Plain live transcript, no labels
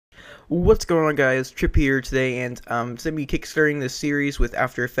What's going on, guys? Trip here today, and today we kickstarting this series with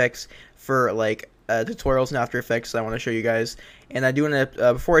After Effects for tutorials in After Effects that I want to show you guys. And I do want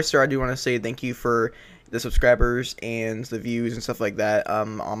to before I start, I do want to say thank you for the subscribers and the views and stuff like that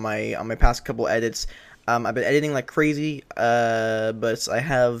on my past couple edits. I've been editing like crazy, but I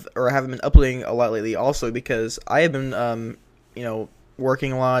haven't been uploading a lot lately. Also because I have been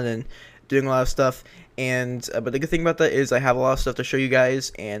working a lot and doing a lot of stuff. And but the good thing about that is I have a lot of stuff to show you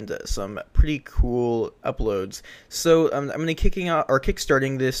guys and some pretty cool uploads. So I'm gonna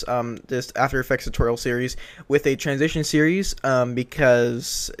kickstarting this After Effects tutorial series with a transition series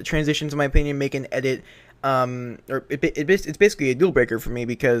because transitions, in my opinion, make an edit it's basically a deal breaker for me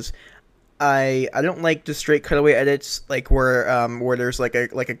because I don't like the straight cutaway edits, like where there's like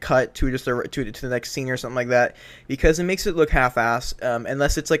a cut to to the next scene or something like that, because it makes it look half-assed.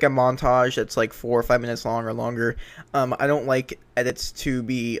 Unless it's like a montage that's like 4 or 5 minutes long or longer. I don't like edits to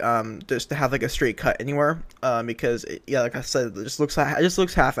be just to have like a straight cut anywhere, because yeah, like I said, it just looks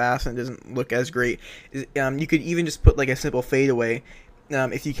half-assed and doesn't look as great. You could even just put like a simple fade away.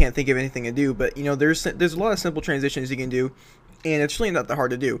 If you can't think of anything to do, but there's a lot of simple transitions you can do, and it's really not that hard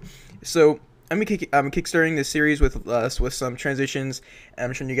to do. So I'm kickstarting this series with some transitions, and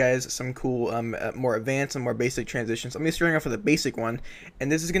I'm showing you guys some cool more advanced and more basic transitions. I'm gonna be starting off with a basic one,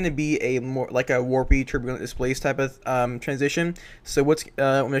 and this is gonna be a more like a warpy, turbulent displace type of transition. So I'm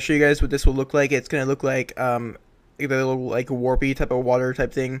gonna show you guys what this will look like. It's gonna look like either a little like a warpy type of water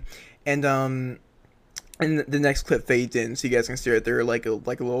type thing, and the next clip fades in, so you guys can see right there like a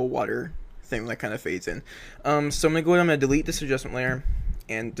little water thing that kind of fades in. So I'm gonna go ahead, I'm gonna delete this adjustment layer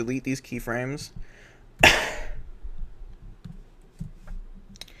and delete these keyframes.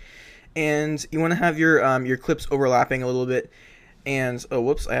 And you want to have your clips overlapping a little bit. And oh,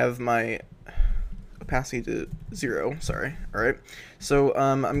 whoops, I have my opacity to 0. Sorry. All right. So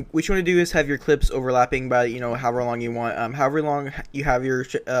what you want to do is have your clips overlapping by however long you want. However long you have your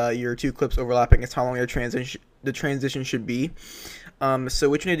two clips overlapping is how long the transition should be. So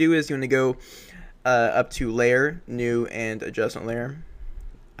what you're gonna do is you want to go up to Layer, New, and Adjustment Layer.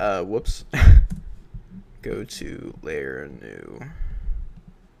 Whoops. Go to Layer, New,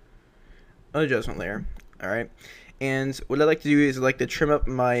 Adjustment Layer. All right. And what I like to do is I like to trim up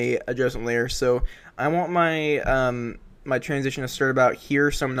my adjustment layer. So I want my my transition to start about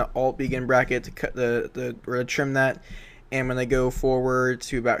here. So I'm gonna Alt begin bracket to cut or to trim that. And I'm gonna go forward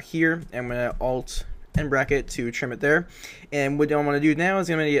to about here. And I'm gonna Alt and bracket to trim it there. And what I want to do now is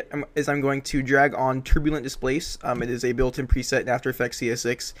I'm going to drag on Turbulent Displace. It is a built-in preset in After Effects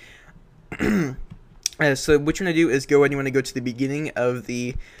CS6. So what you're going to do is you want to go to the beginning of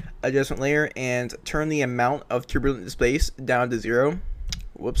the adjustment layer and turn the amount of Turbulent Displace down to 0.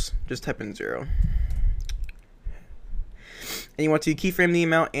 Whoops, just type in 0. And you want to keyframe the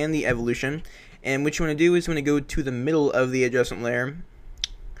amount and the evolution. And what you want to do is you want to go to the middle of the adjustment layer,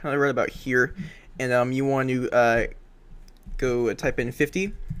 kind of right about here. And you want to go type in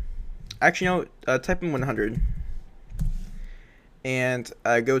 50. Actually, no, type in 100. And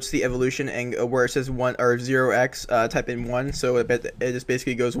go to the evolution and where it says 1 or 0x, type in 1. So it just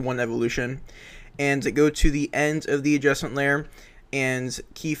basically goes 1 evolution. And go to the end of the adjustment layer and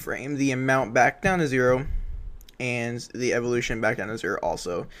keyframe the amount back down to 0. And the evolution back down to 0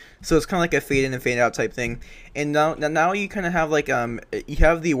 also. So it's kind of like a fade in and fade out type thing. And now you kind of have like you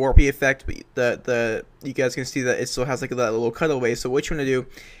have the warpy effect, but you guys can see that it still has like that little cutaway. So what you want to do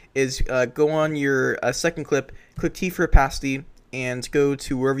is go on your second clip, click T for opacity, and go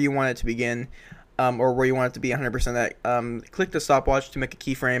to wherever you want it to begin, or where you want it to be 100% at. Click the stopwatch to make a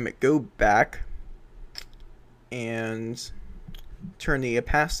keyframe. Go back and turn the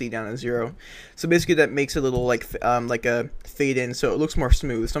opacity down to 0. So basically that makes it a little like a fade in, so it looks more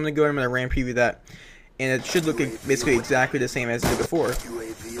smooth. So I'm gonna go ahead and I'm gonna RAM preview that, and it should look basically exactly the same as it did before.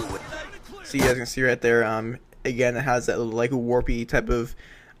 So you guys can see right there. Again, it has that little like warpy type of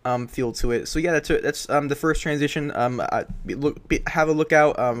feel to it. So yeah, that's the first transition. Have a look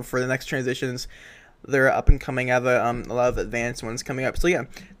out for the next transitions. They're up and coming. I have a lot of advanced ones coming up. So yeah,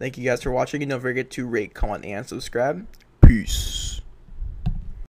 thank you guys for watching, and don't forget to rate, comment, and subscribe. Peace.